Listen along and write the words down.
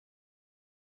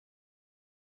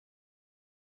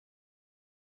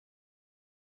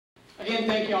Again,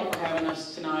 thank y'all for having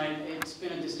us tonight. It's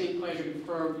been a distinct pleasure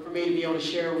for me to be able to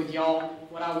share with y'all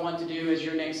what I want to do as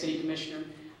your next city commissioner.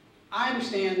 I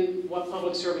understand what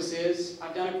public service is.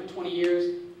 I've done it for 20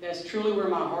 years. That's truly where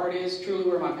my heart is, truly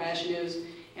where my passion is.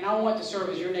 And I want to serve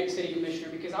as your next city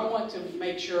commissioner because I want to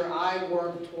make sure I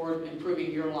work toward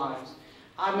improving your lives.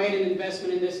 I made an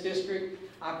investment in this district.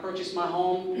 I purchased my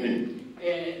home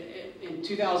in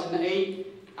 2008.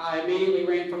 I immediately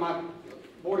ran for my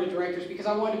board of directors because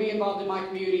I wanted to be involved in my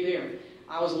community there.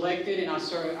 I was elected and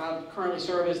I currently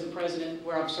serve as the president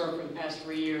where I've served for the past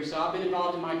 3 years. So I've been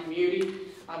involved in my community.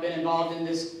 I've been involved in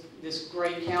this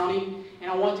great county,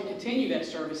 and I want to continue that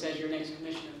service as your next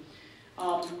commissioner.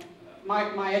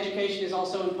 My education is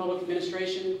also in public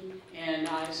administration, and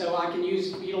so I can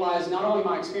utilize not only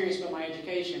my experience but my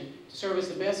education to serve as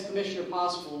the best commissioner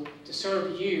possible to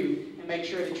serve you and make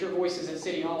sure that your voices at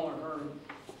City Hall are heard.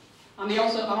 I'm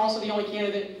also the only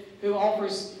candidate who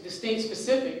offers distinct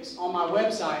specifics on my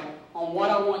website on what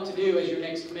I want to do as your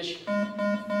next commissioner.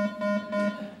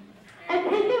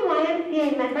 Attention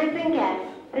YMCA members and guests,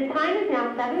 the time is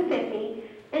now 7:50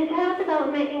 and Child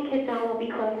Development and Kids Zone will be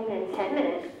closing in 10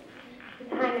 minutes.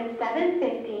 The time is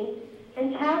 7:50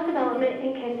 and Child Development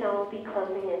and Kids Zone will be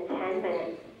closing in 10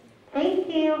 minutes. Thank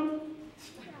you.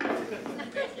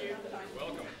 Thank you.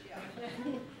 Welcome.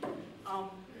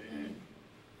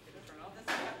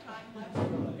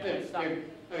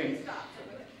 Okay.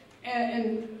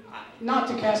 And not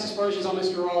to cast aspersions on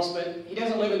Mr. Ross, but he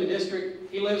doesn't live in the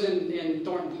district. He lives in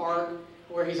Thornton Park,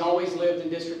 where he's always lived in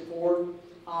District 4.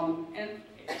 And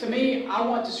to me, I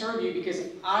want to serve you because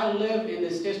I live in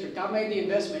this district. I made the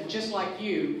investment just like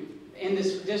you in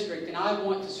this district, and I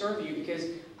want to serve you because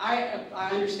I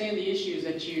understand the issues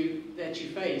that you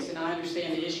face, and I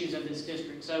understand the issues of this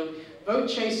district. So vote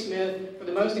Chase Smith for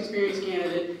the most experienced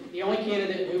candidate, the only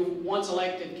candidate who, once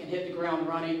elected, can hit the ground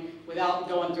running without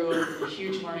going through a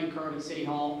huge learning curve at City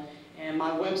Hall. And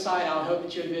my website, I hope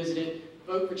that you would visit it,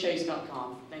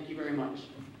 voteforchase.com. Thank you very much.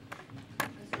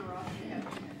 Mr. Ross, you have a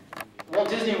minute. Walt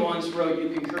Disney once wrote, "You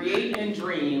can create and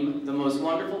dream the most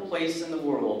wonderful place in the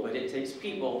world, but it takes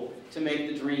people to make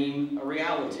the dream a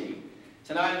reality."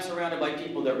 Tonight I'm surrounded by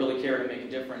people that really care to make a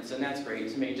difference, and that's great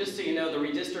to me. Just so you know, the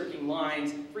redistricting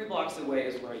lines 3 blocks away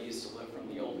is where I used to live from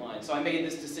the old line. So I made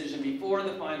this decision before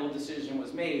the final decision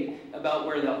was made about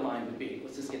where that line would be.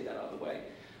 Let's just get that out of the way.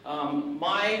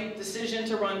 My decision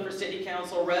to run for city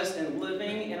council rests in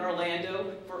living in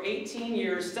Orlando for 18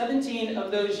 years. 17 of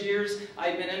those years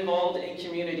I've been involved in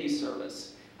community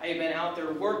service. I have been out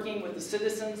there working with the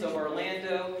citizens of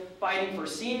Orlando, fighting for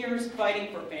seniors,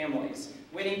 fighting for families,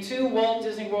 winning 2 Walt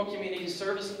Disney World Community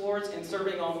Service Awards, and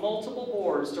serving on multiple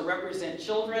boards to represent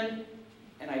children,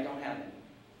 and I don't have any.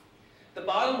 The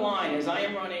bottom line is I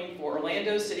am running for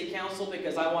Orlando City Council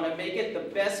because I want to make it the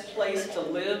best place to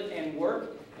live and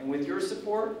work, and with your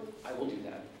support, I will do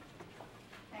that.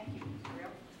 Thank you, Mr. Real.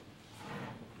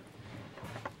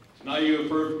 Tonight you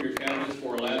have heard from your candidates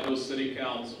for Orlando City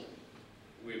Council.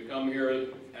 We have come here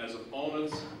as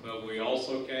opponents, but we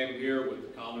also came here with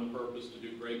the common purpose to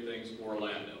do great things for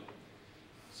Orlando.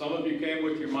 Some of you came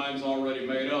with your minds already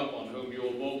made up on whom you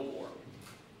will vote for.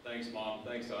 Thanks, Mom.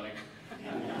 Thanks, honey.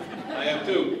 I have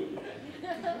 2.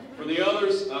 For the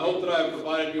others, I hope that I have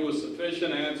provided you with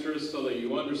sufficient answers so that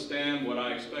you understand what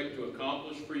I expect to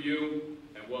accomplish for you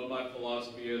and what my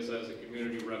philosophy is as a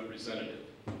community representative.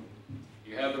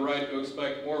 You have the right to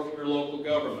expect more from your local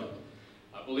government.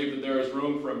 I believe that there is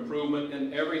room for improvement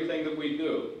in everything that we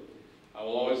do. I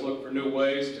will always look for new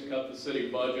ways to cut the city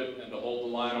budget and to hold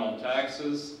the line on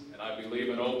taxes, and I believe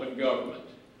in open government.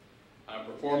 I'm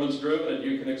performance-driven, and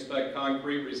you can expect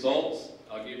concrete results.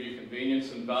 I'll give you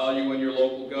convenience and value in your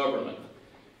local government.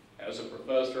 As a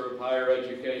professor of higher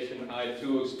education, I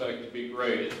too expect to be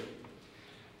graded.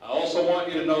 I also want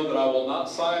you to know that I will not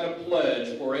sign a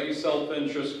pledge for any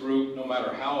self-interest group, no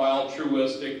matter how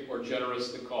altruistic or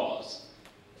generous the cause.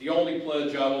 The only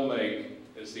pledge I will make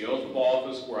is the oath of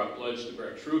office, where I pledge to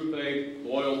bear true faith,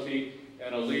 loyalty,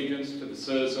 and allegiance to the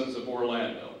citizens of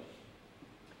Orlando.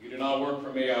 You do not work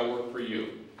for me, I work for you.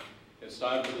 It's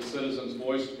time for the citizens'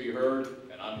 voice to be heard,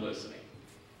 and I'm listening.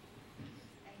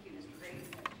 Thank you, Mr. Grady.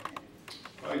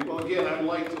 All right, well, again, I'd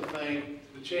like to thank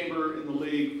the Chamber and the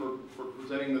League for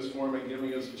presenting this forum and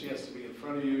giving us a chance to be in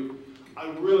front of you.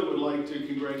 I really would like to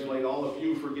congratulate all of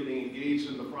you for getting engaged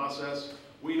in the process.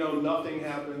 We know nothing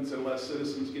happens unless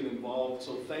citizens get involved,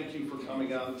 so thank you for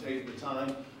coming out and taking the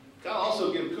time. Gotta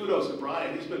also give kudos to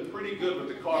Brian. He's been pretty good with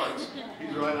the cards.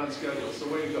 He's right on schedule, so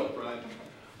way to go, Brian.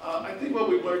 I think what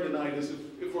we've learned tonight is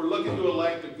if we're looking to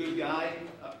elect a good guy,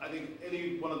 I think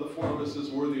any one of the 4 of us is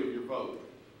worthy of your vote.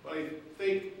 But I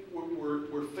think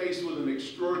we're faced with an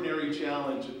extraordinary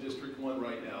challenge in District 1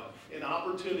 right now. An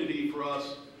opportunity for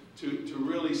us to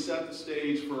really set the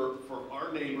stage for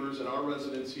our neighbors and our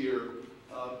residents here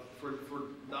for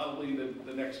not only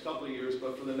the next couple of years,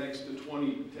 but for the next 10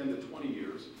 to 20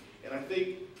 years. And I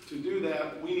think to do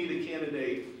that, we need a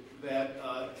candidate that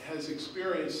has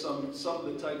experienced some of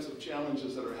the types of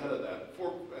challenges that are ahead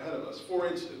of us. For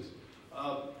instance,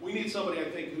 we need somebody, I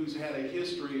think, who's had a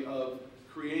history of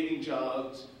creating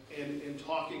jobs and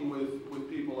talking with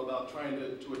people about trying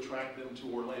to attract them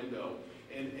to Orlando,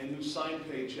 and who signed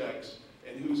paychecks,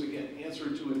 and who's, again,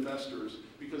 answered to investors,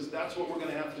 because that's what we're going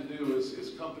to have to do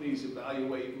as companies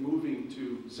evaluate moving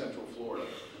to Central Florida.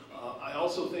 I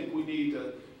also think we need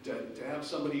to have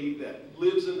somebody that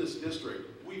lives in this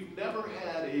district. We've never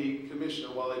had a commissioner,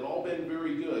 while they've all been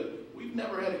very good, we've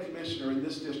never had a commissioner in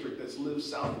this district that's lived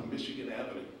south of Michigan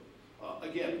Avenue.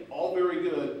 Again, all very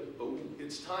good, but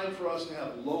it's time for us to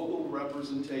have local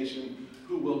representation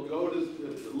who will go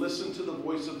to listen to the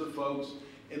voice of the folks,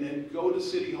 and then go to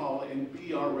City Hall and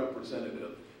be our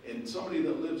representative. And somebody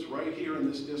that lives right here in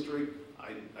this district,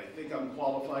 I think I'm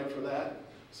qualified for that.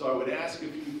 So I would ask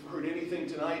if you've heard anything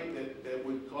tonight that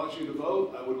would cause you to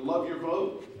vote. I would love your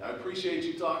vote. I appreciate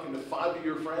you talking to 5 of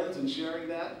your friends and sharing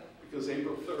that, because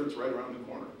April 3rd is right around the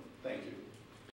corner. Thank you.